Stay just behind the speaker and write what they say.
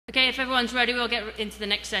Okay, if everyone's ready, we'll get into the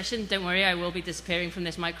next session. Don't worry, I will be disappearing from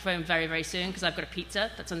this microphone very, very soon because I've got a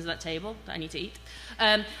pizza that's under that table that I need to eat.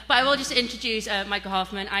 But I will just introduce Michael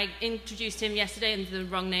Hoffman. I introduced him yesterday under the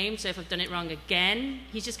wrong name, so if I've done it wrong again,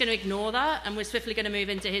 he's just going to ignore that, and we're swiftly going to move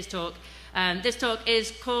into his talk. This talk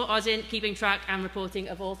is Core OSINT, Keeping Track and Reporting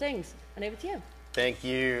of All Things. And over to you. Thank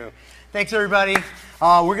you. Thanks, everybody.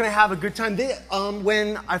 We're going to have a good time.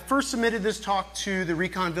 When I first submitted this talk to the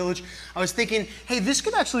Recon Village, I was thinking, hey, this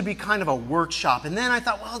could actually be kind of a workshop. And then I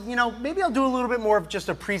thought, well, you know, maybe I'll do a little bit more of just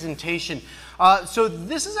a presentation. So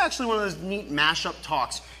this is actually one of those neat mashup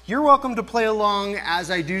talks. You're welcome to play along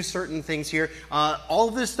as I do certain things here. All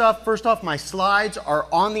of this stuff, first off, my slides are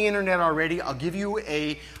on the internet already. I'll give you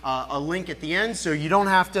a link at the end, so you don't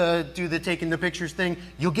have to do the taking the pictures thing.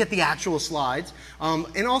 You'll get the actual slides.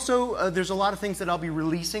 And also, there's a lot of things that I'll be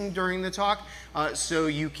releasing during the talk, so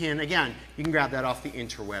you can, again, you can grab that off the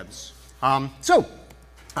interwebs.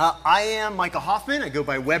 I am Michael Hoffman. I go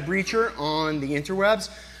by WebBreacher on the interwebs.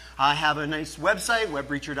 I have a nice website,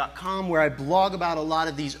 WebBreacher.com, where I blog about a lot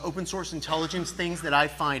of these open source intelligence things that I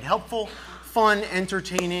find helpful, fun,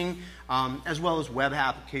 entertaining, as well as web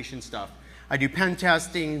application stuff. I do pen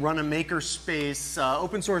testing, run a makerspace,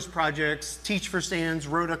 open source projects, teach for SANS,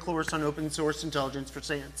 wrote a course on open source intelligence for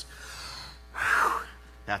SANS.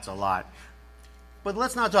 That's a lot. But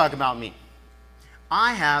let's not talk about me.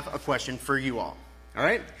 I have a question for you all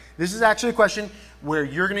right? This is actually a question where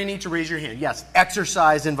you're going to need to raise your hand. Yes,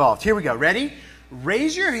 exercise involved. Here we go. Ready?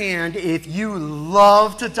 Raise your hand if you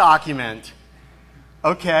love to document.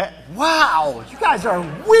 Okay. Wow, you guys are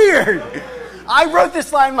weird. I wrote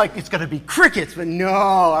this line like it's going to be crickets, but no.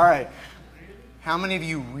 All right. How many of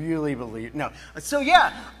you really believe? No. So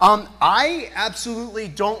yeah, I absolutely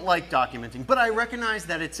don't like documenting, but I recognize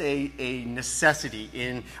that it's a necessity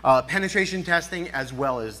in penetration testing as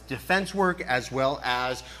well as defense work as well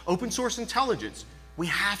as open source intelligence. We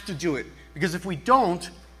have to do it because if we don't,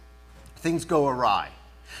 things go awry.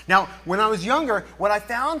 Now, when I was younger, what I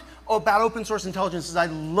found about open source intelligence is I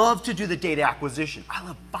love to do the data acquisition. I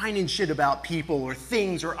love finding shit about people or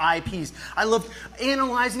things or IPs. I love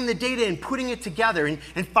analyzing the data and putting it together and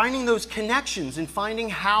finding those connections and finding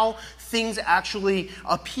how things actually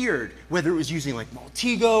appeared, whether it was using like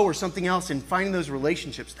Maltego or something else, and finding those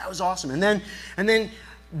relationships. That was awesome. And then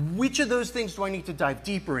which of those things do I need to dive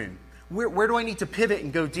deeper in? Where do I need to pivot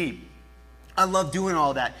and go deep? I love doing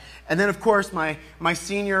all that. And then, of course, my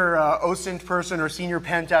senior OSINT person or senior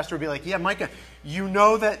pen tester would be like, yeah, Micah, you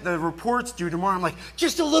know that the report's due tomorrow. I'm like,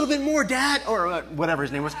 just a little bit more, Dad, or whatever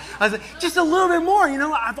his name was. I was like, just a little bit more. You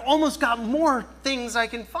know, I've almost got more things I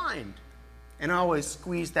can find. And I always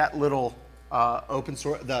squeeze that little open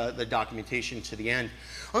source, the documentation to the end.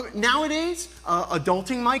 Nowadays,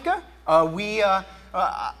 adulting Micah,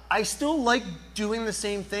 I still like doing the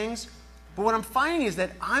same things. But what I'm finding is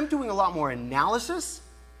that I'm doing a lot more analysis,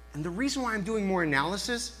 and the reason why I'm doing more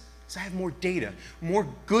analysis is I have more data, more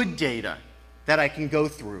good data that I can go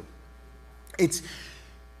through. It's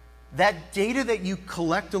that data that you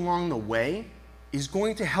collect along the way is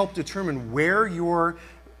going to help determine where your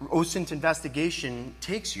OSINT investigation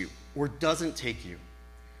takes you or doesn't take you.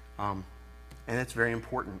 And that's very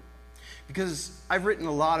important. Because I've written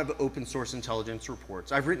a lot of open source intelligence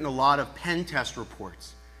reports. I've written a lot of pen test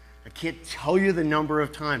reports. I can't tell you the number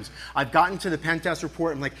of times I've gotten to the pen test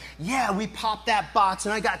report and I'm like, yeah, we popped that box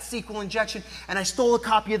and I got SQL injection and I stole a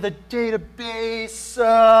copy of the database.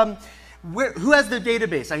 Who has the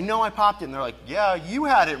database? I know I popped it. And they're like, yeah, you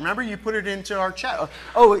had it. Remember, you put it into our chat.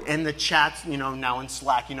 Oh, and the chat's, you know, now in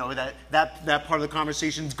Slack, you know, that part of the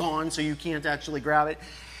conversation's gone, so you can't actually grab it.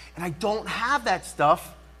 And I don't have that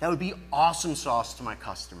stuff. That would be awesome sauce to my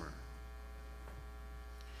customer.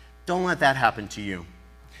 Don't let that happen to you.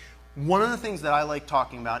 One of the things that I like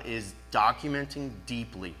talking about is documenting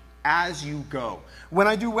deeply as you go. When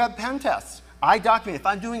I do web pen tests, I document. If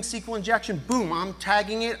I'm doing SQL injection, boom, I'm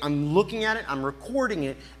tagging it, I'm looking at it, I'm recording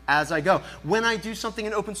it as I go. When I do something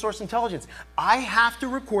in open source intelligence, I have to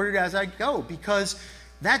record it as I go because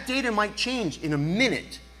that data might change in a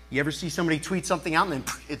minute. You ever see somebody tweet something out and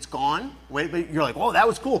then it's gone? Wait, but you're like, oh, that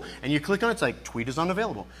was cool. And you click on it, it's like, tweet is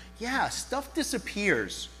unavailable. Yeah, stuff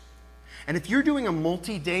disappears. And if you're doing a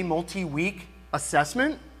multi-day, multi-week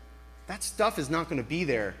assessment, that stuff is not going to be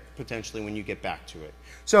there potentially when you get back to it.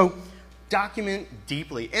 So document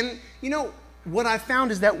deeply. And you know, what I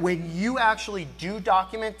found is that when you actually do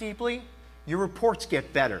document deeply, your reports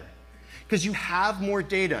get better because you have more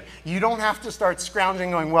data. You don't have to start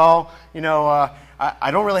scrounging going, well, you know,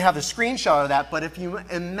 I don't really have the screenshot of that, but if you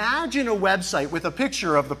imagine a website with a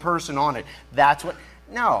picture of the person on it, that's what,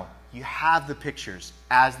 no. You have the pictures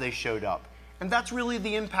as they showed up. And that's really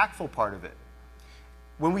the impactful part of it.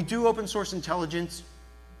 When we do open source intelligence,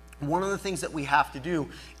 one of the things that we have to do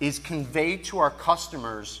is convey to our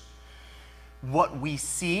customers what we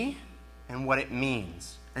see and what it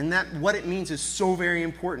means. And that what it means is so very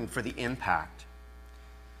important for the impact.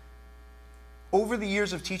 Over the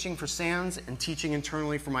years of teaching for SANS and teaching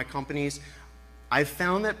internally for my companies, I've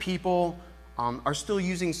found that people are still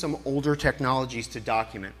using some older technologies to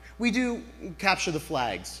document. We do capture the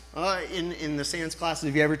flags. In the SANS classes,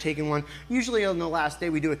 if you've ever taken one, usually on the last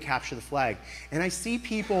day we do a capture the flag. And I see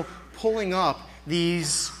people pulling up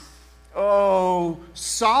these,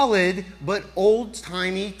 solid but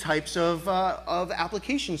old-timey types of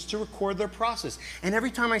applications to record their process. And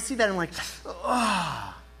every time I see that, I'm like,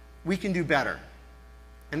 we can do better.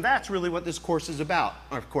 And that's really what this course is about.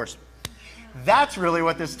 Or, of course, that's really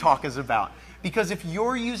what this talk is about. Because if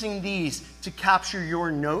you're using these to capture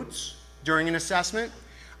your notes during an assessment,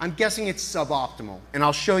 I'm guessing it's suboptimal. And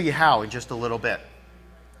I'll show you how in just a little bit.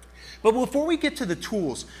 But before we get to the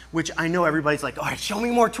tools, which I know everybody's like, all right, show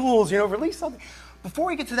me more tools, release something. Before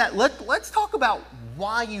we get to that, let's talk about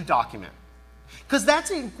why you document. Because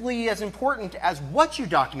that's equally as important as what you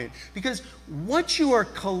document. Because what you are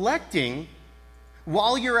collecting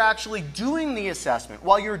while you're actually doing the assessment,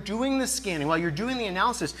 while you're doing the scanning, while you're doing the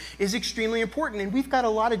analysis is extremely important. And we've got a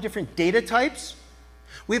lot of different data types.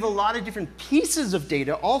 We have a lot of different pieces of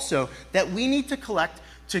data also that we need to collect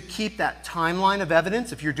to keep that timeline of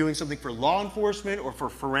evidence. If you're doing something for law enforcement or for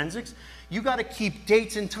forensics, you got to keep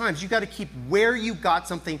dates and times. You got to keep where you got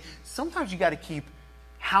something. Sometimes you got to keep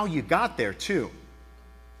how you got there too.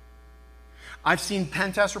 I've seen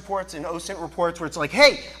pen test reports and OSINT reports where it's like,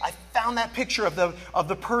 hey, I found that picture of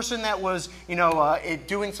the person that was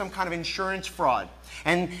doing some kind of insurance fraud.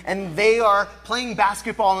 And they are playing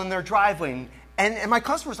basketball in their driveway. And my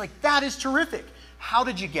customer's like, that is terrific. How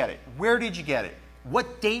did you get it? Where did you get it?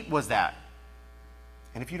 What date was that?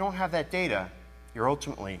 And if you don't have that data, you're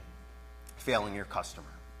ultimately failing your customer.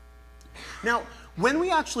 Now, when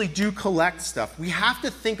we actually do collect stuff, we have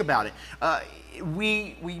to think about it.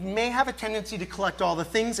 We may have a tendency to collect all the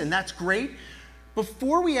things, and that's great.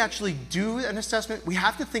 Before we actually do an assessment, we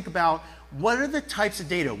have to think about what are the types of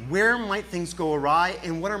data, where might things go awry,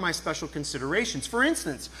 and what are my special considerations. For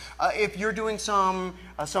instance, if you're doing some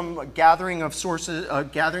gathering of sources,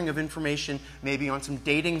 gathering of information, maybe on some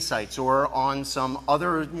dating sites or on some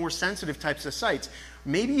other more sensitive types of sites,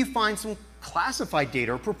 maybe you find some classified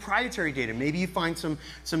data or proprietary data. Maybe you find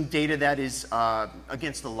some data that is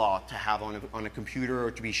against the law to have on a computer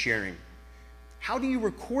or to be sharing. How do you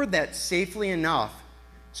record that safely enough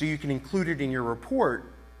so you can include it in your report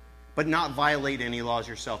but not violate any laws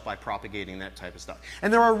yourself by propagating that type of stuff?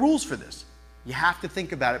 And there are rules for this. You have to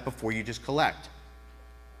think about it before you just collect.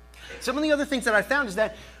 Some of the other things that I found is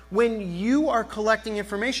that when you are collecting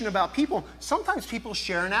information about people, sometimes people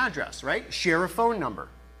share an address, right? Share a phone number.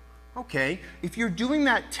 Okay, if you're doing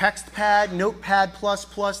that TextPad, Notepad++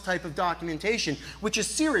 type of documentation, which is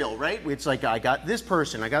serial, right? It's like, I got this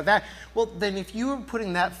person, I got that. Well, then if you are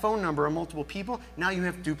putting that phone number on multiple people, now you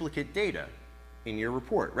have duplicate data in your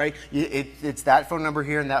report, right? It's that phone number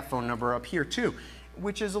here and that phone number up here too,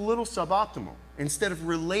 which is a little suboptimal, instead of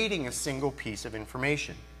relating a single piece of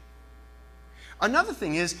information. Another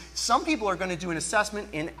thing is, some people are going to do an assessment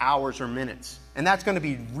in hours or minutes, and that's going to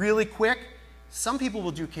be really quick. Some people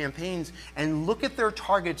will do campaigns and look at their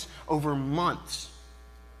targets over months.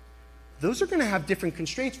 Those are going to have different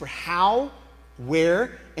constraints for how,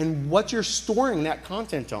 where, and what you're storing that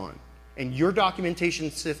content on. And your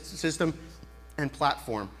documentation system and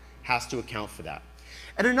platform has to account for that.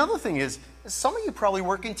 And another thing is, some of you probably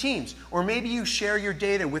work in teams, or maybe you share your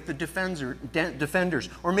data with the defenders,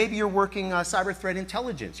 or maybe you're working cyber threat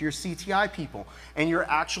intelligence, you're CTI people, and you're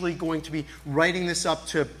actually going to be writing this up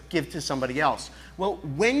to give to somebody else. Well,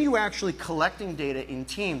 when you're actually collecting data in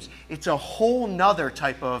teams, it's a whole nother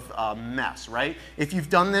type of mess, right? If you've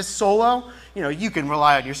done this solo, you can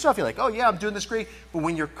rely on yourself. You're like, oh yeah, I'm doing this great. But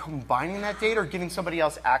when you're combining that data or giving somebody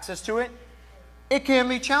else access to it, it can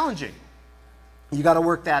be challenging. You got to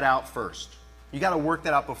work that out first. You got to work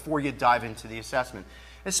that out before you dive into the assessment,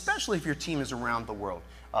 especially if your team is around the world.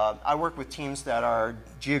 I work with teams that are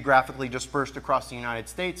geographically dispersed across the United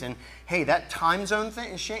States, and hey, that time zone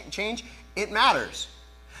change, it matters.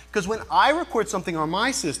 Because when I record something on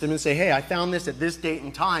my system and say, hey, I found this at this date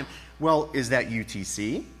and time, well, is that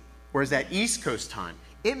UTC or is that East Coast time?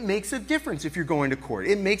 It makes a difference if you're going to court.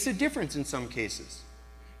 It makes a difference in some cases.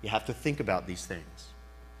 You have to think about these things.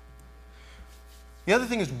 The other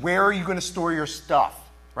thing is, where are you going to store your stuff?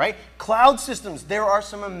 right? Cloud systems. There are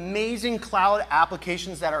some amazing cloud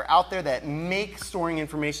applications that are out there that make storing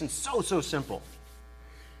information so, so simple.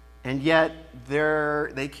 And yet,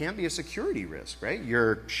 they can be a security risk, right?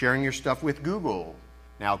 You're sharing your stuff with Google.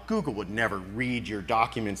 Now, Google would never read your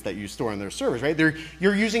documents that you store on their servers, right?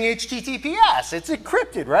 You're using HTTPS. It's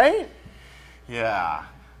encrypted, right? Yeah.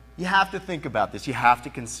 You have to think about this. You have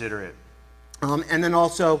to consider it. And then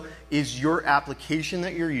also, is your application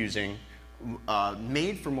that you're using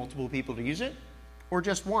made for multiple people to use it, or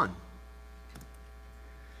just one?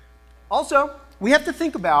 Also, we have to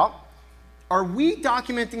think about, are we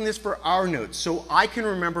documenting this for our notes so I can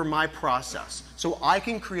remember my process, so I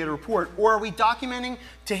can create a report, or are we documenting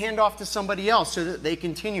to hand off to somebody else so that they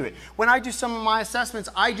continue it? When I do some of my assessments,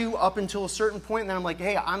 I do up until a certain point, and then I'm like,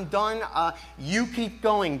 hey, I'm done. You keep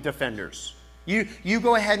going, defenders. You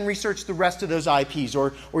go ahead and research the rest of those IPs,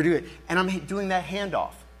 or do it. And I'm doing that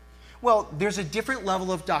handoff. Well, there's a different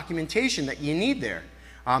level of documentation that you need there.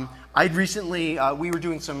 I'd recently, we were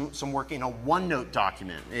doing some work in a OneNote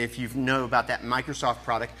document, if you know about that Microsoft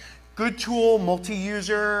product. Good tool,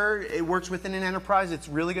 multi-user, it works within an enterprise, it's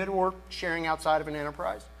really good, or sharing outside of an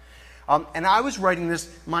enterprise. And I was writing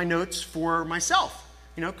my notes for myself,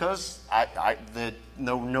 because the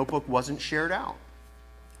notebook wasn't shared out.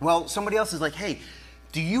 Well, somebody else is like, hey,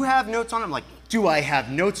 do you have notes on it? I'm like, do I have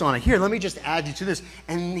notes on it? Here, let me just add you to this.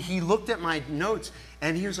 And he looked at my notes,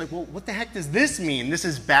 and he was like, well, what the heck does this mean? This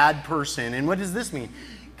is bad person, and what does this mean?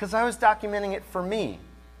 Because I was documenting it for me.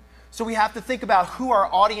 So we have to think about who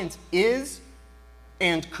our audience is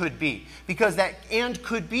and could be. Because that and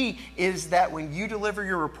could be is that when you deliver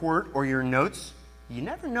your report or your notes, you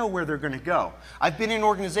never know where they're going to go. I've been in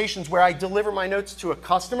organizations where I deliver my notes to a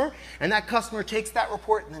customer, and that customer takes that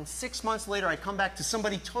report, and then 6 months later I come back to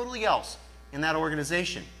somebody totally else in that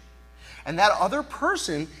organization. And that other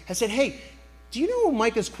person has said, hey, do you know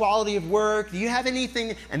Micah's quality of work? Do you have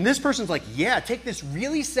anything? And this person's like, yeah, take this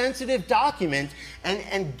really sensitive document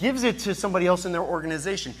and gives it to somebody else in their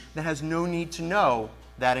organization that has no need to know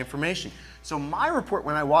that information. So my report,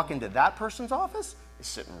 when I walk into that person's office, is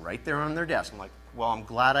sitting right there on their desk. I'm like, well, I'm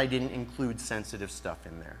glad I didn't include sensitive stuff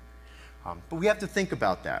in there. But we have to think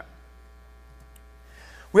about that.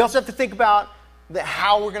 We also have to think about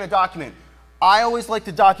how we're going to document. I always like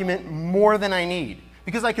to document more than I need,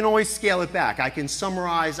 because I can always scale it back. I can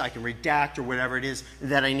summarize, I can redact, or whatever it is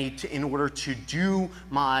that I need to in order to do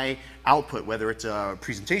my output, whether it's a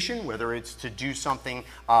presentation, whether it's to do something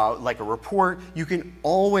like a report. You can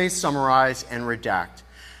always summarize and redact.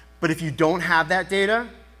 But if you don't have that data,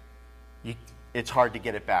 it's hard to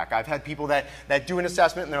get it back. I've had people that do an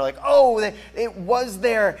assessment and they're like, oh, it was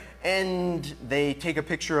there, and they take a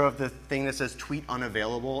picture of the thing that says tweet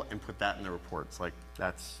unavailable and put that in the report. It's like,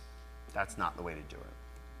 that's not the way to do it.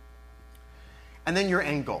 And then your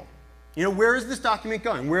end goal. Where is this document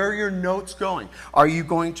going? Where are your notes going? Are you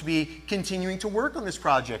going to be continuing to work on this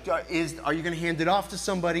project? Are you going to hand it off to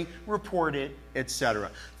somebody, report it,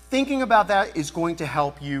 etc.? Thinking about that is going to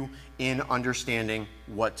help you in understanding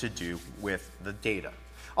what to do with the data.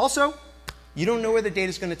 Also, you don't know where the data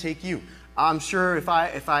is going to take you. I'm sure if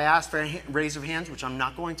I asked for a raise of hands, which I'm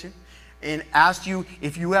not going to, and asked you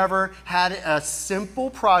if you ever had a simple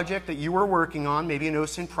project that you were working on, maybe an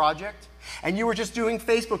OSINT project, and you were just doing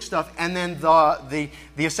Facebook stuff, and then the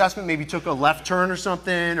assessment maybe took a left turn or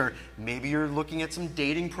something, or maybe you're looking at some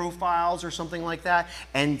dating profiles or something like that,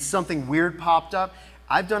 and something weird popped up.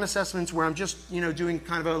 I've done assessments where I'm just doing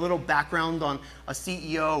kind of a little background on a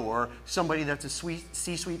CEO or somebody that's a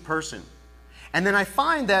C-suite person. And then I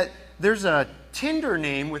find that there's a Tinder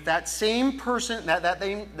name with that same person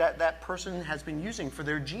that person has been using for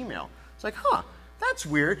their Gmail. It's like, huh, that's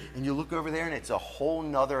weird. And you look over there and it's a whole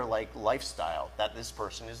nother lifestyle that this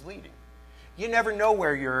person is leading. You never know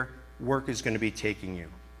where your work is going to be taking you.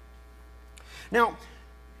 Now,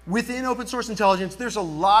 within open source intelligence, there's a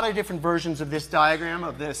lot of different versions of this diagram,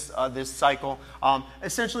 of this cycle.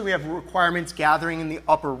 Essentially, we have requirements gathering in the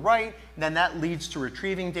upper right, and then that leads to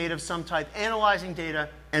retrieving data of some type, analyzing data,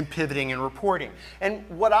 and pivoting and reporting. And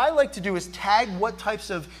what I like to do is tag what types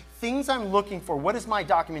of things I'm looking for. What is my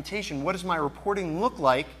documentation? What does my reporting look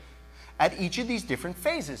like at each of these different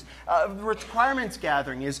phases? Requirements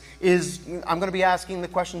gathering is I'm going to be asking the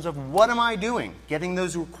questions of what am I doing? Getting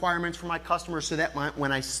those requirements from my customers so that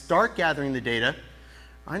when I start gathering the data,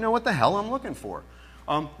 I know what the hell I'm looking for.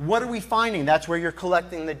 What are we finding? That's where you're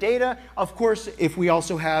collecting the data. Of course, if we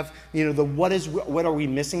also have what are we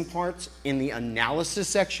missing parts in the analysis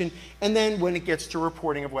section, and then when it gets to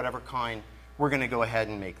reporting of whatever kind, we're going to go ahead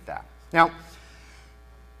and make that. Now,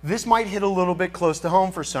 this might hit a little bit close to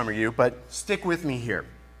home for some of you, but stick with me here.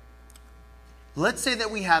 Let's say that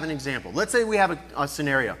we have an example. Let's say we have a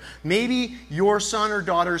scenario. Maybe your son or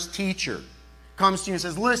daughter's teacher comes to you and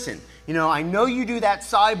says, listen, you know, I know you do that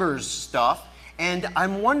cybers stuff, and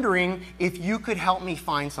I'm wondering if you could help me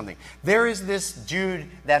find something. There is this dude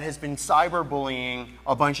that has been cyberbullying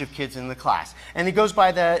a bunch of kids in the class, and he goes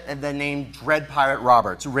by the name Dread Pirate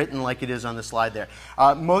Roberts, written like it is on the slide there.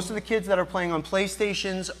 Most of the kids that are playing on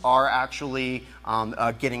PlayStations are actually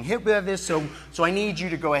getting hit with this, so I need you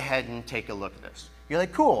to go ahead and take a look at this. You're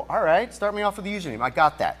like, cool, all right, start me off with the username. I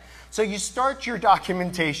got that. So you start your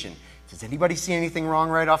documentation. Does anybody see anything wrong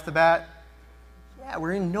right off the bat? Yeah,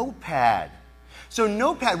 we're in Notepad. So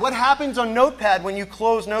Notepad, what happens on Notepad when you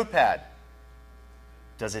close Notepad?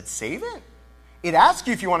 Does it save it? It asks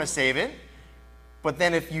you if you want to save it, but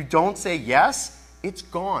then if you don't say yes, it's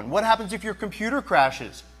gone. What happens if your computer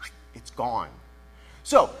crashes? It's gone.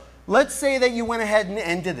 So let's say that you went ahead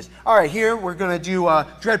and did this. All right, here we're going to do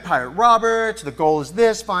Dread Pirate Roberts. The goal is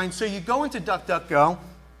this, fine. So you go into DuckDuckGo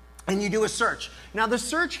and you do a search. Now the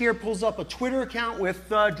search here pulls up a Twitter account with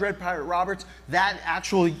Dread Pirate Roberts, that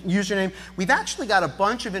actual username. We've actually got a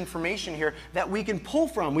bunch of information here that we can pull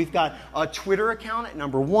from. We've got a Twitter account at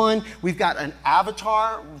number 1. We've got an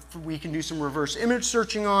avatar we can do some reverse image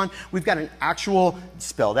searching on. We've got an actual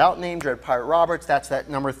spelled out name, Dread Pirate Roberts, that's that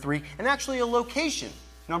number 3, and actually a location.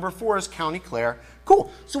 Number 4 is County Clare.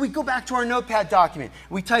 Cool. So we go back to our Notepad document.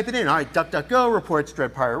 We type it in. All right, DuckDuckGo reports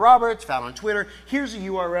Dread Pirate Roberts, found on Twitter. Here's a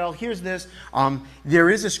URL. Here's this. There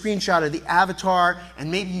is a screenshot of the avatar, and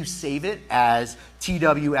maybe you save it as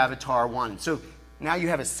TW-Avatar1. So now you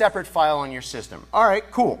have a separate file on your system. All right,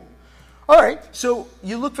 cool. All right, so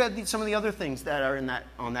you look at some of the other things that are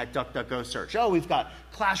on that DuckDuckGo search. Oh, we've got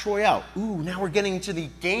Clash Royale. Ooh, now we're getting into the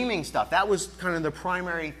gaming stuff. That was kind of the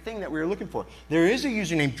primary thing that we were looking for. There is a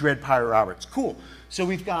username, Dread Pirate Roberts. Cool. So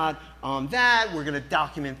we've got that. We're going to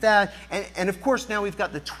document that. And of course, now we've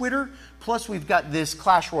got the Twitter, plus we've got this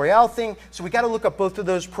Clash Royale thing. So we've got to look up both of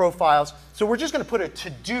those profiles. So we're just going to put a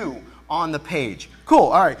to-do on the page. Cool.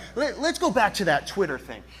 All right, let's go back to that Twitter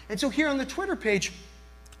thing. And so here on the Twitter page,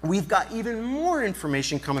 we've got even more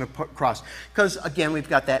information coming across because, again, we've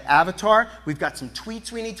got that avatar. We've got some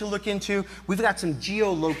tweets we need to look into. We've got some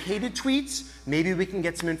geolocated tweets. Maybe we can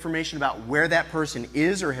get some information about where that person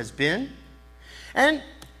is or has been. And,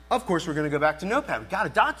 of course, we're going to go back to Notepad. We've got to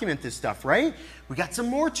document this stuff, right? We got some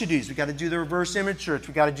more to-dos. We've got to do the reverse image search.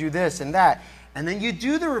 We've got to do this and that. And then you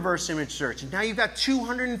do the reverse image search. And now you've got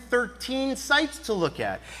 213 sites to look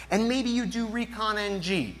at. And maybe you do Recon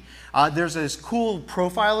NG. There's this cool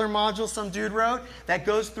profiler module some dude wrote that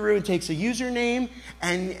goes through and takes a username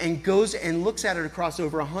and goes and looks at it across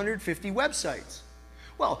over 150 websites.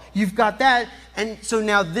 Well, you've got that, and so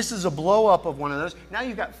now this is a blow-up of one of those. Now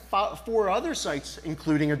you've got 4 other sites,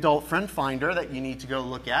 including Adult Friend Finder, that you need to go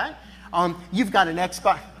look at. You've got an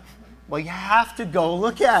Xbox. Well, you have to go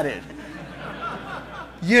look at it.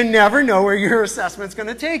 You never know where your assessment's going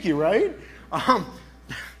to take you, right?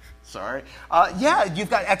 Sorry. Yeah,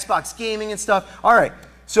 you've got Xbox gaming and stuff. All right,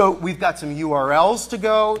 so we've got some URLs to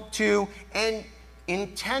go to, and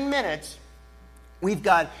in 10 minutes, we've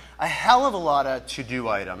got a hell of a lot of to-do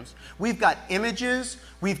items. We've got images,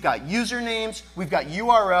 we've got usernames, we've got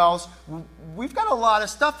URLs. We've got a lot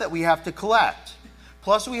of stuff that we have to collect.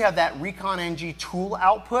 Plus, we have that Recon NG tool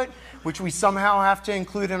output, which we somehow have to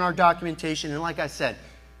include in our documentation. And like I said,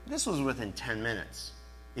 this was within 10 minutes.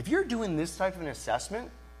 If you're doing this type of an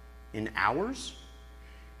assessment in hours,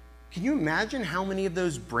 can you imagine how many of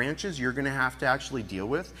those branches you're going to have to actually deal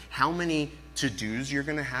with? How many to-dos you're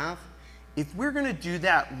going to have? If we're going to do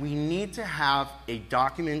that, we need to have a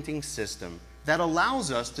documenting system that allows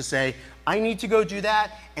us to say, I need to go do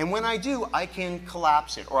that, and when I do, I can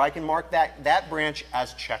collapse it, or I can mark that branch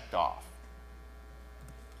as checked off.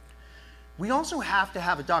 We also have to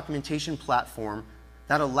have a documentation platform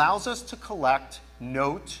that allows us to collect,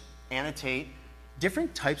 note, annotate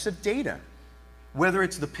different types of data. Whether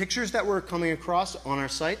it's the pictures that we're coming across on our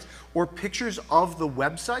sites, or pictures of the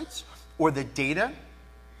websites, or the data.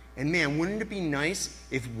 And man, wouldn't it be nice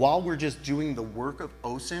if while we're just doing the work of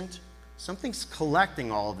OSINT, something's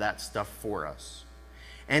collecting all of that stuff for us.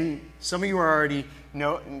 And some of you already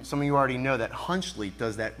know that Hunchly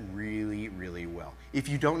does that really, really well. If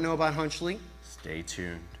you don't know about Hunchly, stay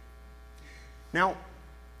tuned. Now,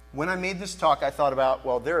 when I made this talk, I thought about,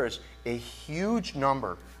 well, there is a huge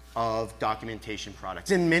number of documentation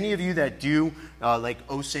products. And many of you that do like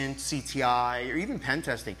OSINT, CTI, or even pen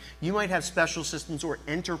testing, you might have special systems or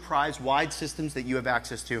enterprise-wide systems that you have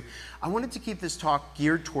access to. I wanted to keep this talk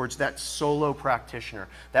geared towards that solo practitioner,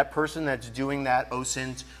 that person that's doing that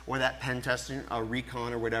OSINT or that pen testing,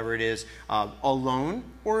 Recon or whatever it is, alone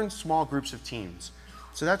or in small groups of teams.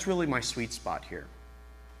 So that's really my sweet spot here.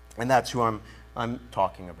 And that's who I'm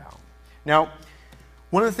talking about. Now,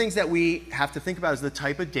 one of the things that we have to think about is the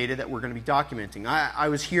type of data that we're going to be documenting. I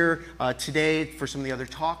was here today for some of the other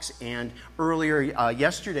talks and earlier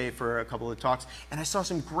yesterday for a couple of talks, and I saw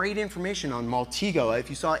some great information on Maltego. If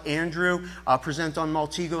you saw Andrew present on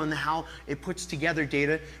Maltego and how it puts together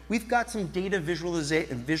data, we've got some data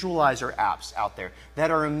visualizer apps out there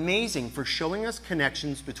that are amazing for showing us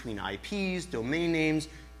connections between IPs, domain names,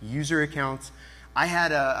 user accounts. I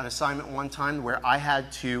had an assignment one time where I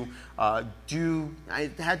had to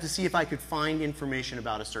see if I could find information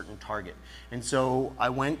about a certain target. And so I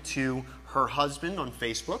went to her husband on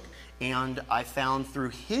Facebook, and I found through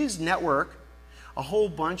his network a whole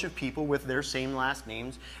bunch of people with their same last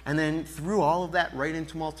names, and then threw all of that right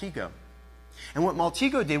into Maltego. And what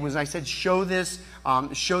Maltego did was I said, show this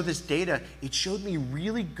data. It showed me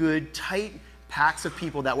really good, tight packs of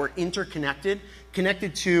people that were interconnected,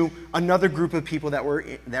 connected to another group of people that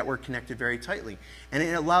were connected very tightly. And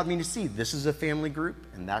it allowed me to see this is a family group,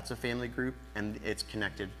 and that's a family group, and it's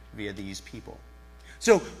connected via these people.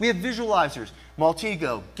 So we have visualizers,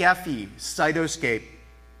 Maltego, Gephi, Cytoscope.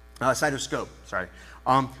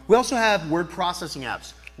 We also have word processing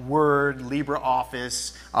apps, Word,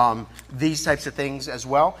 LibreOffice, these types of things as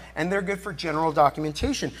well, and they're good for general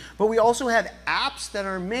documentation. But we also have apps that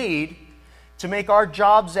are made to make our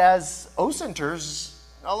jobs as OSINTers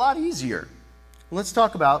a lot easier. Let's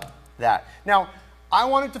talk about that. Now, I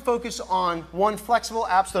wanted to focus on flexible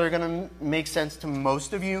apps that are going to make sense to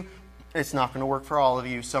most of you. It's not going to work for all of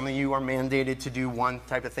you. Some of you are mandated to do one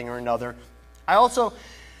type of thing or another.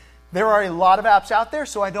 There are a lot of apps out there,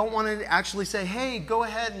 so I don't want to actually say, hey, go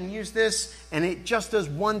ahead and use this, and it just does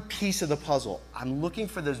one piece of the puzzle. I'm looking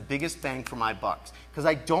for those biggest bang for my bucks, because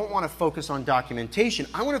I don't want to focus on documentation.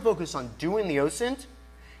 I want to focus on doing the OSINT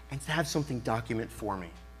and to have something document for me.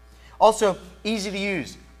 Also, easy to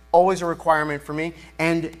use, always a requirement for me,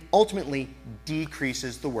 and ultimately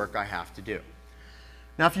decreases the work I have to do.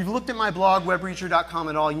 Now, if you've looked at my blog, WebBreacher.com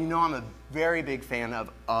at all, you know I'm a very big fan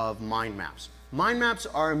of mind maps. Mind maps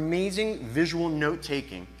are amazing visual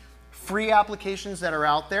note-taking, free applications that are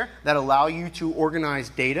out there that allow you to organize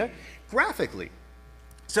data graphically.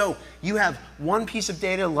 So you have one piece of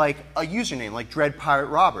data like a username, like Dread Pirate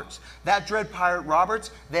Roberts. That Dread Pirate Roberts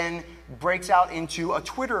then breaks out into a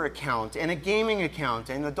Twitter account and a gaming account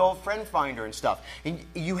and adult friend finder and stuff. And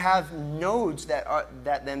you have nodes that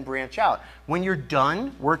then branch out. When you're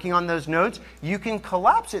done working on those nodes, you can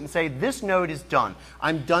collapse it and say, this node is done.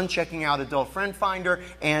 I'm done checking out adult friend finder,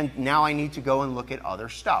 and now I need to go and look at other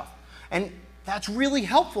stuff. And that's really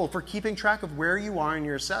helpful for keeping track of where you are in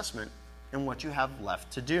your assessment and what you have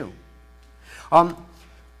left to do.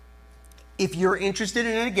 If you're interested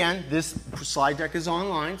in it, again, this slide deck is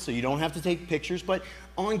online, so you don't have to take pictures, but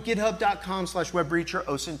on github.com/webbreacher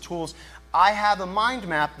OSINT tools, I have a mind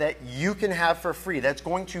map that you can have for free that's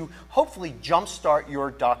going to hopefully jumpstart your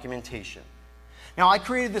documentation. Now, I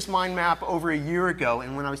created this mind map over a year ago,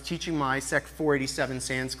 and when I was teaching my Sec 487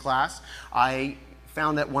 SANS class, I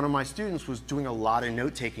found that one of my students was doing a lot of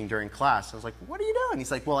note-taking during class. I was like, what are you doing? He's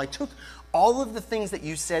like, well, I took all of the things that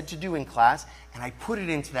you said to do in class, and I put it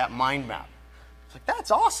into that mind map. I was like, that's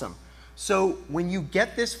awesome. So when you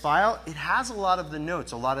get this file, it has a lot of the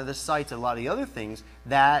notes, a lot of the sites, a lot of the other things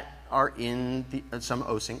that are in some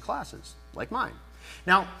OSINT classes, like mine.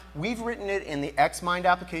 Now, we've written it in the Xmind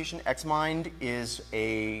application. Xmind is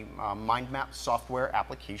a mind map software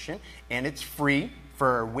application, and it's free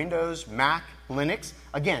for Windows, Mac, Linux.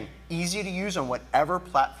 Again, easy to use on whatever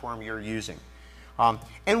platform you're using.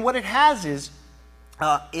 And what it has is,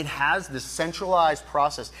 it has this centralized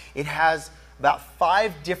process. It has about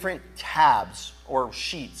 5 different tabs, or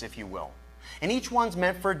sheets, if you will. And each one's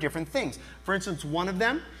meant for different things. For instance, one of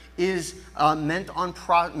them is meant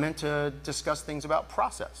to discuss things about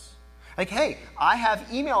process. Like, hey, I have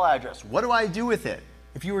email address. What do I do with it?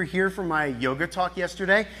 If you were here for my yoga talk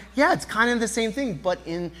yesterday, yeah, it's kind of the same thing, but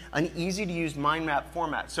in an easy-to-use mind map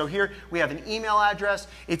format. So here we have an email address.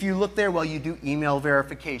 If you look there, well, you do email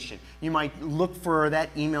verification. You might look for that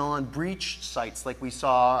email on breach sites like we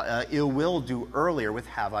saw Ill Will do earlier with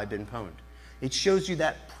Have I Been Pwned. It shows you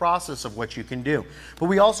that process of what you can do. But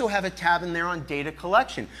we also have a tab in there on data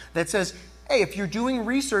collection that says, hey, if you're doing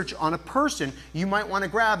research on a person, you might want to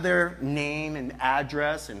grab their name and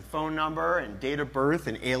address and phone number and date of birth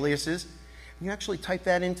and aliases. And you actually type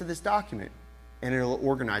that into this document, and it'll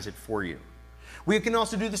organize it for you. We can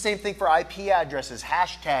also do the same thing for IP addresses,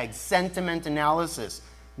 hashtags, sentiment analysis.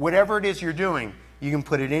 Whatever it is you're doing, you can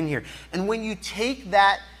put it in here. And when you take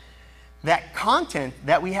that content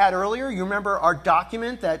that we had earlier, you remember our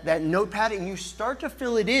document, that notepad, and you start to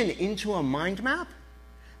fill it into a mind map,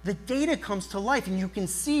 the data comes to life and you can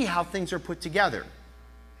see how things are put together.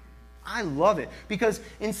 I love it because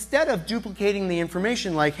instead of duplicating the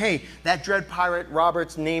information like, hey, that Dread Pirate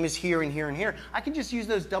Robert's name is here and here and here, I can just use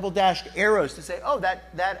those double-dashed arrows to say, oh,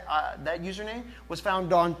 that username was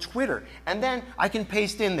found on Twitter. And then I can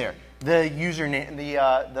paste in there the username,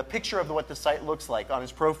 the picture of what the site looks like on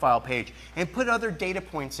his profile page, and put other data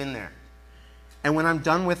points in there. And when I'm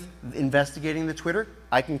done with investigating the Twitter,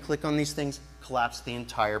 I can click on these things, collapse the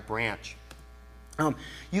entire branch.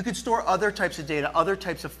 You could store other types of data, other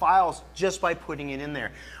types of files just by putting it in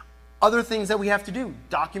there. Other things that we have to do,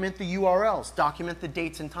 document the URLs, document the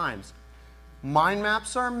dates and times. Mind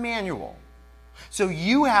maps are manual. So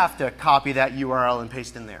you have to copy that URL and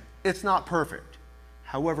paste in there. It's not perfect.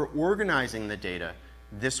 However, organizing the data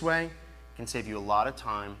this way can save you a lot of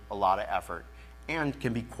time, a lot of effort, and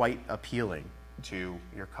can be quite appealing to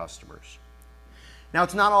your customers. Now,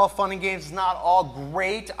 it's not all fun and games, it's not all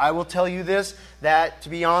great. I will tell you this, that to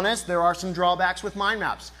be honest, there are some drawbacks with mind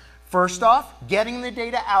maps. First off, getting the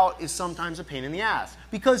data out is sometimes a pain in the ass.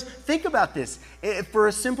 Because think about this, for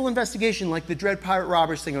a simple investigation like the Dread Pirate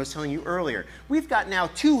Roberts thing I was telling you earlier, we've got now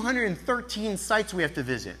 213 sites we have to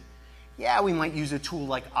visit. Yeah, we might use a tool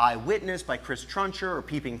like Eyewitness by Chris Truncher or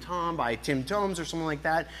Peeping Tom by Tim Tomes or something like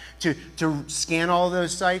that to scan all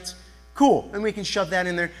those sites. Cool, and we can shove that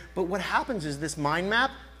in there. But what happens is this mind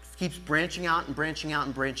map keeps branching out and branching out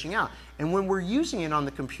and branching out. And when we're using it on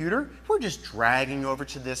the computer, we're just dragging over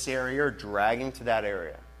to this area or dragging to that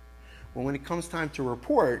area. Well, when it comes time to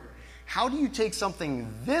report, how do you take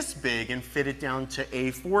something this big and fit it down to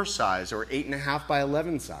A4 size or 8.5 by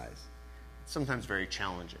 11 size? It's sometimes very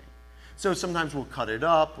challenging. So sometimes we'll cut it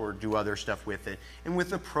up or do other stuff with it. And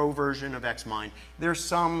with the pro version of Xmind, there's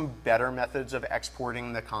some better methods of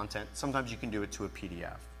exporting the content. Sometimes you can do it to a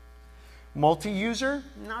PDF. Multi-user,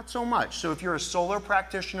 not so much. So if you're a solo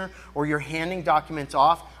practitioner or you're handing documents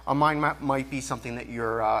off, a mind map might be something that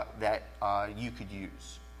you could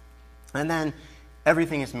use. And then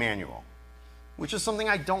everything is manual, which is something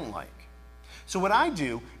I don't like. So what I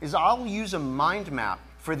do is I'll use a mind map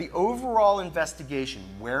for the overall investigation.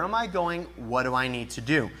 Where am I going? What do I need to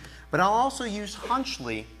do? But I'll also use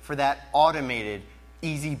Hunchly for that automated,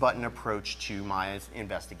 easy button approach to my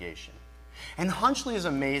investigation. And Hunchly is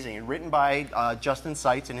amazing. It's written by Justin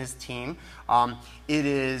Seitz and his team. It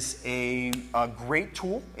is a great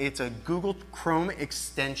tool. It's a Google Chrome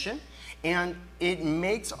extension, and it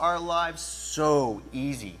makes our lives so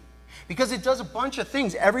easy. Because it does a bunch of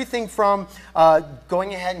things, everything from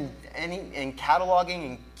going ahead and cataloging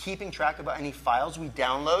and keeping track of any files we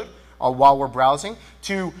download while we're browsing,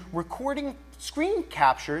 to recording screen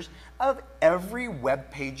captures of every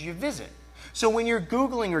web page you visit. So when you're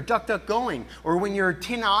Googling or DuckDuckGoing, or when you're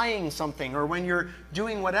tin-eyeing something, or when you're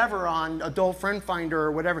doing whatever on Adult Friend Finder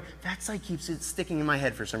or whatever, that site keeps it sticking in my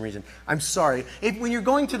head for some reason. I'm sorry. When you're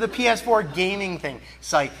going to the PS4 gaming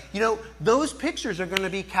site, you know, those pictures are going to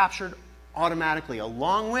be captured automatically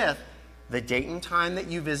along with the date and time that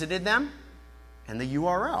you visited them and the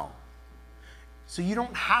URL. So you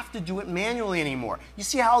don't have to do it manually anymore. You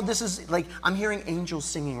see how this is like, I'm hearing angels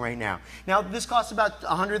singing right now. Now, this costs about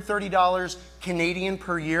 $130 Canadian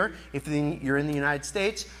per year. If you're in the United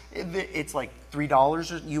States, it's like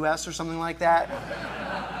 $3 US or something like that.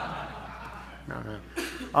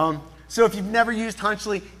 No. So if you've never used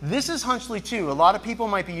Hunchly, this is Hunchly 2. A lot of people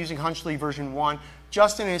might be using Hunchly version 1.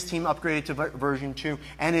 Justin and his team upgraded to version 2,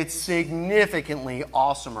 and it's significantly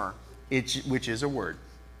awesomer, which is a word.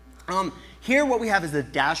 Here what we have is the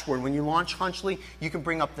dashboard. When you launch Hunchly, you can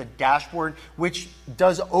bring up the dashboard, which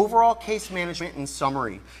does overall case management and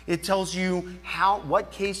summary. It tells you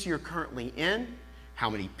what case you're currently in, how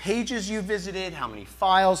many pages you visited, how many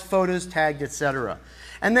files, photos, tagged, etc.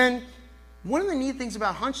 And then one of the neat things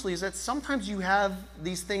about Hunchly is that sometimes you have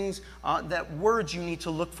these things, that words you need to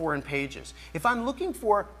look for in pages. If I'm looking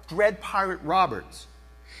for Dread Pirate Roberts,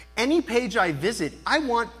 any page I visit, I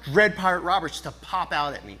want Dread Pirate Roberts to pop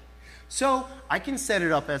out at me. So I can set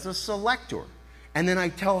it up as a selector. And then I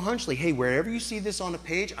tell Hunchly, hey, wherever you see this on a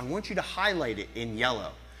page, I want you to highlight it in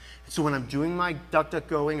yellow. So when I'm doing my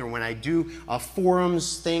DuckDuckGoing, or when I do a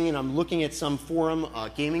forums thing and I'm looking at some forum,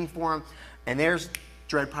 gaming forum, and there's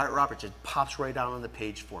Dread Pirate Roberts. It pops right out on the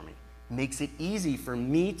page for me. Makes it easy for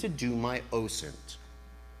me to do my OSINT.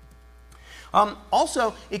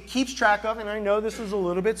 Also, it keeps track of, and I know this is a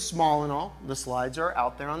little bit small and all, the slides are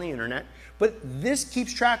out there on the internet, but this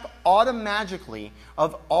keeps track automatically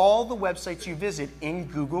of all the websites you visit in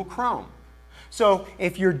Google Chrome. So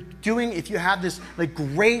if you have this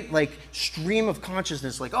great stream of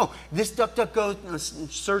consciousness, like, oh, this DuckDuckGo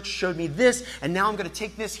search showed me this, and now I'm going to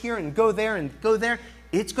take this here and go there and go there,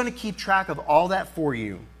 it's going to keep track of all that for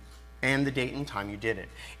you and the date and time you did it.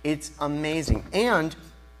 It's amazing. And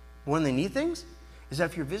one of the neat things is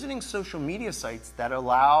that if you're visiting social media sites that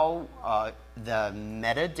allow the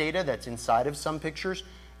metadata that's inside of some pictures,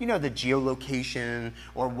 you know, the geolocation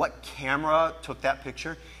or what camera took that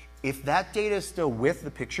picture, if that data is still with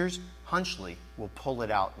the pictures, Hunchly will pull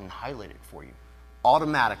it out and highlight it for you,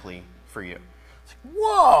 automatically for you. It's like,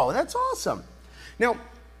 whoa, that's awesome. Now,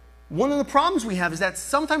 one of the problems we have is that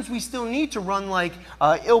sometimes we still need to run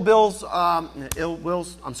Ill Will's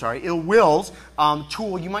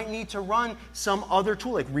tool. You might need to run some other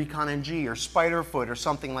tool like Recon NG or Spiderfoot or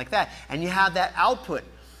something like that, and you have that output.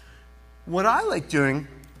 What I like doing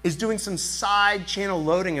is doing some side channel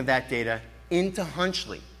loading of that data into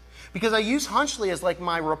Hunchly, because I use Hunchly as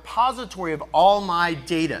my repository of all my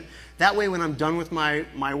data. That way, when I'm done with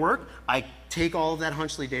my work, I take all of that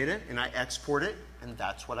Hunchly data and I export it, and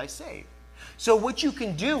that's what I save. So what you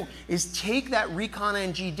can do is take that Recon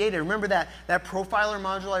NG data. Remember that profiler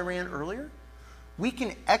module I ran earlier? We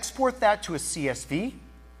can export that to a CSV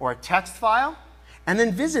or a text file and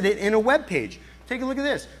then visit it in a web page. Take a look at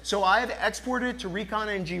this. So I have exported it to Recon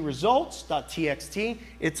NG results.txt.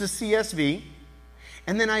 It's a CSV.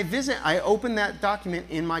 And then I open that document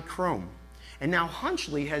in my Chrome. And now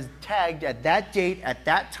Hunchly has tagged at that date, at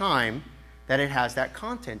that time, that it has that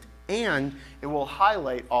content. And it will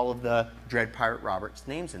highlight all of the Dread Pirate Roberts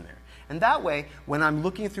names in there. And that way, when I'm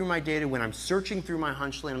looking through my data, when I'm searching through my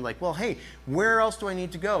Hunchly, and I'm like, well, hey, where else do I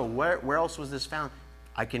need to go? Where else was this found?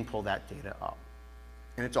 I can pull that data up.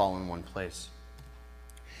 And it's all in one place.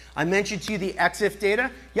 I mentioned to you the EXIF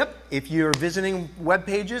data. Yep, if you're visiting web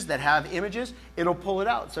pages that have images, it'll pull it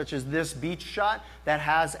out, such as this beach shot that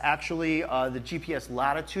has actually the GPS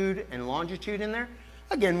latitude and longitude in there.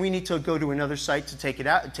 Again, we need to go to another site to take it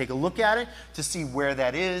out and take a look at it to see where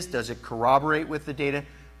that is. Does it corroborate with the data?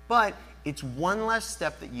 But it's one less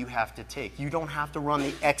step that you have to take. You don't have to run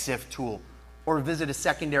the EXIF tool or visit a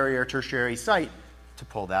secondary or tertiary site to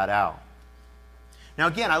pull that out. Now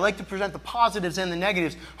again, I like to present the positives and the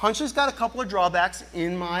negatives. Hunchly's got a couple of drawbacks,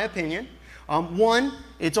 in my opinion. One,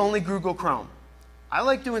 it's only Google Chrome. I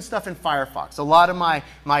like doing stuff in Firefox. A lot of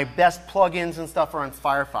my best plugins and stuff are on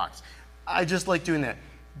Firefox. I just like doing that.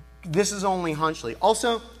 This is only Hunchly.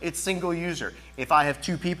 Also, it's single user. If I have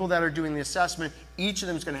two people that are doing the assessment, each of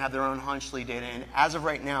them is going to have their own Hunchly data. And as of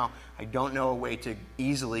right now, I don't know a way to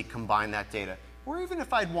easily combine that data, or even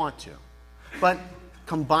if I'd want to. But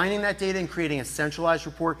combining that data and creating a centralized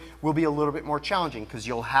report will be a little bit more challenging because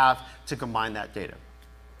you'll have to combine that data.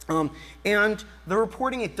 And the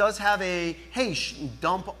reporting, it does have a, hey,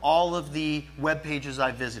 dump all of the web pages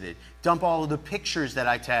I visited. Dump all of the pictures that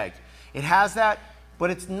I tagged. It has that,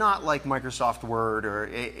 but it's not like Microsoft Word, or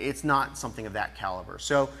it's not something of that caliber.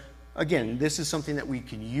 So again, this is something that we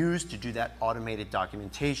can use to do that automated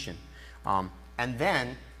documentation. And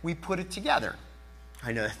then we put it together.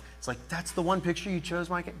 I know, it's like, that's the one picture you chose,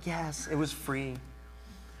 Mike? Yes, it was free.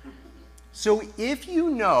 So if you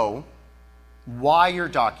know why you're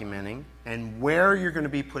documenting and where you're going to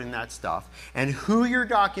be putting that stuff and who you're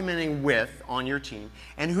documenting with on your team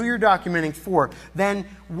and who you're documenting for, then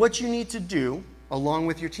what you need to do along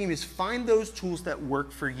with your team is find those tools that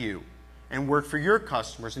work for you and work for your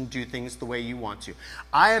customers and do things the way you want to.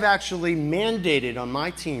 I have actually mandated on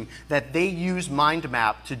my team that they use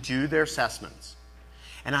MindMap to do their assessments.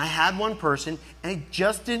 And I had one person, and it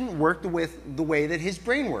just didn't work the way that his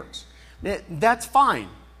brain works. That's fine.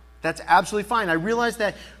 That's absolutely fine. I realized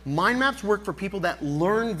that mind maps work for people that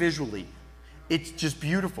learn visually. It's just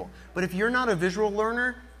beautiful. But if you're not a visual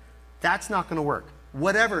learner, that's not going to work.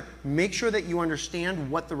 Whatever, make sure that you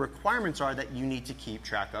understand what the requirements are that you need to keep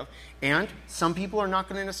track of. And some people are not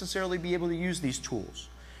going to necessarily be able to use these tools.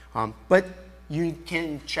 But you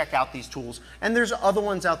can check out these tools. And there's other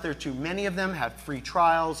ones out there too. Many of them have free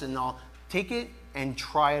trials, and I'll take it and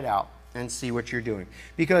try it out and see what you're doing.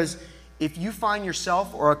 Because if you find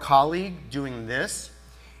yourself or a colleague doing this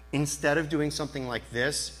instead of doing something like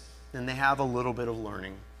this, then they have a little bit of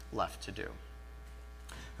learning left to do.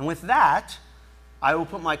 And with that, I will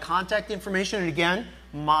put my contact information, and again,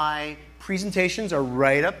 my presentations are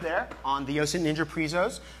right up there on the OSINT Ninja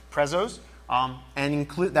Prezos. and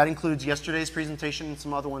that includes yesterday's presentation and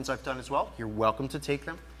some other ones I've done as well. You're welcome to take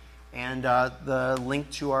them. And the link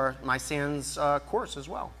to my SANS course as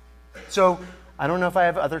well. So I don't know if I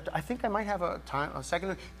have I think I might have a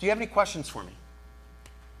second. Do you have any questions for me?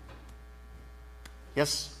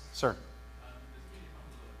 Yes, sir.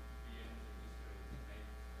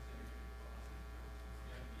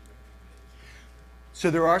 So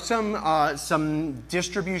there are some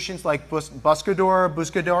distributions like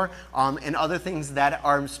Buscador, and other things that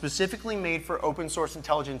are specifically made for open source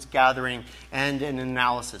intelligence gathering and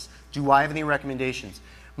analysis. Do I have any recommendations?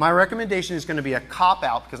 My recommendation is going to be a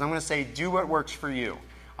cop-out because I'm going to say do what works for you.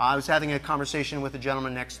 I was having a conversation with a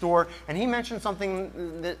gentleman next door, and he mentioned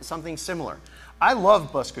something similar. I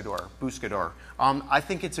love Buscador. I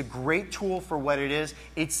think it's a great tool for what it is.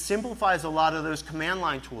 It simplifies a lot of those command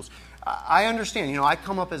line tools. I understand, I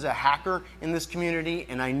come up as a hacker in this community,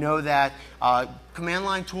 and I know that command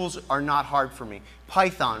line tools are not hard for me.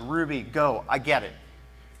 Python, Ruby, Go, I get it.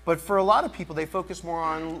 But for a lot of people, they focus more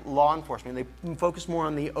on law enforcement. They focus more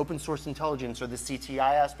on the open source intelligence or the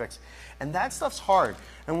CTI aspects. And that stuff's hard.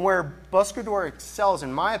 And where Buscador excels,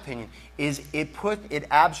 in my opinion, is it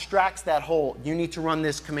abstracts that whole, you need to run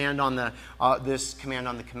this command on the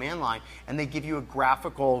command line, and they give you a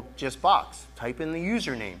graphical just box. Type in the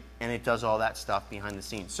username, and it does all that stuff behind the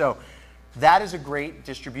scenes. So that is a great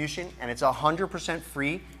distribution, and it's 100%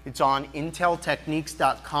 free. It's on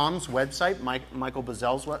inteltechniques.com's website, Michael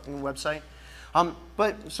Bazell's website.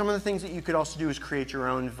 But some of the things that you could also do is create your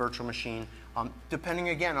own virtual machine, depending,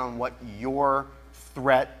 again, on what your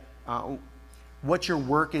threat, what your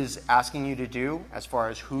work is asking you to do as far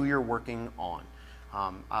as who you're working on.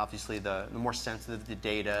 Obviously, the more sensitive the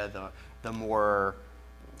data, the more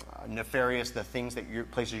nefarious the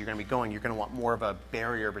places you're going to be going, you're going to want more of a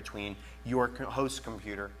barrier between your host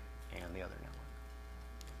computer and the other network.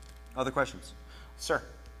 Other questions? Sir?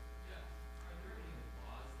 Yeah. Are there any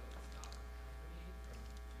laws that would stop a company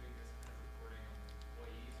from doing this kind of reporting on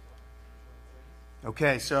employees or potential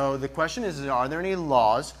employees? Okay, so the question is, are there any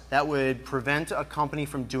laws that would prevent a company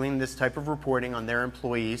from doing this type of reporting on their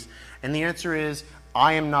employees? And the answer is,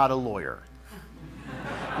 I am not a lawyer.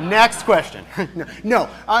 Next question. No,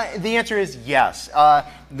 the answer is yes.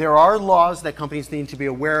 There are laws that companies need to be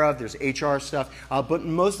aware of. There's HR stuff. But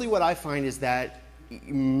mostly what I find is that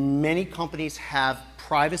many companies have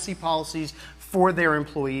privacy policies for their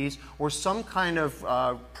employees or some kind of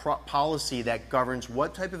policy that governs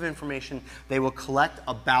what type of information they will collect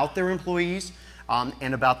about their employees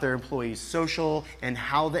and about their employees' social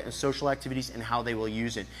activities and how they will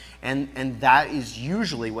use it. And that is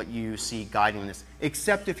usually what you see guiding this,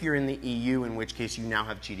 except if you're in the EU, in which case you now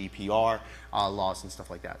have GDPR laws and stuff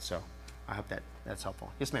like that. So I hope that's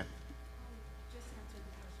helpful. Yes, ma'am? Just answered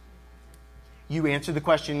the question. You answered the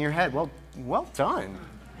question in your head. Well done.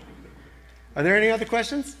 Are there any other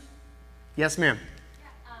questions? Yes, ma'am? So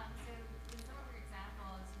in some of your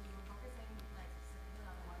examples, you were focusing specifically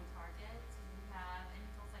on one target. Do you have any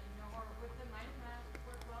tools that you know, or would the mind map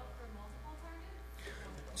work well for multiple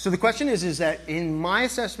targets? So the question is that in my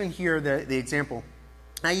assessment here, the example,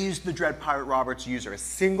 I used the Dread Pirate Roberts user, a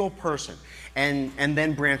single person, and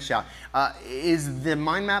then branched out. Is the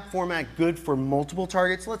mind map format good for multiple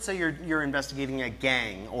targets? Let's say you're investigating a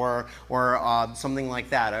gang or something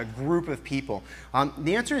like that, a group of people.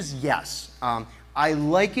 The answer is yes. I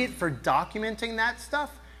like it for documenting that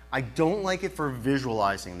stuff. I don't like it for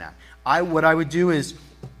visualizing that. What I would do is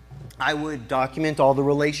I would document all the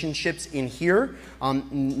relationships in here,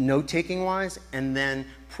 note-taking wise, and then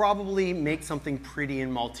probably make something pretty in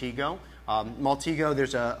Maltego. Maltego,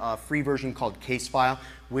 there's a free version called Casefile,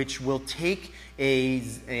 which will take a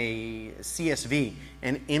CSV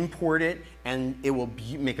and import it, and it will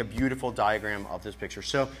make a beautiful diagram of this picture.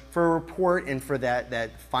 So for a report and for that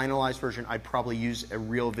finalized version, I'd probably use a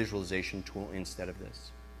real visualization tool instead of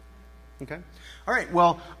this. Okay? All right,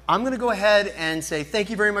 well, I'm going to go ahead and say thank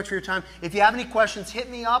you very much for your time. If you have any questions, hit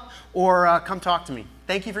me up or come talk to me.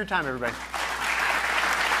 Thank you for your time, everybody.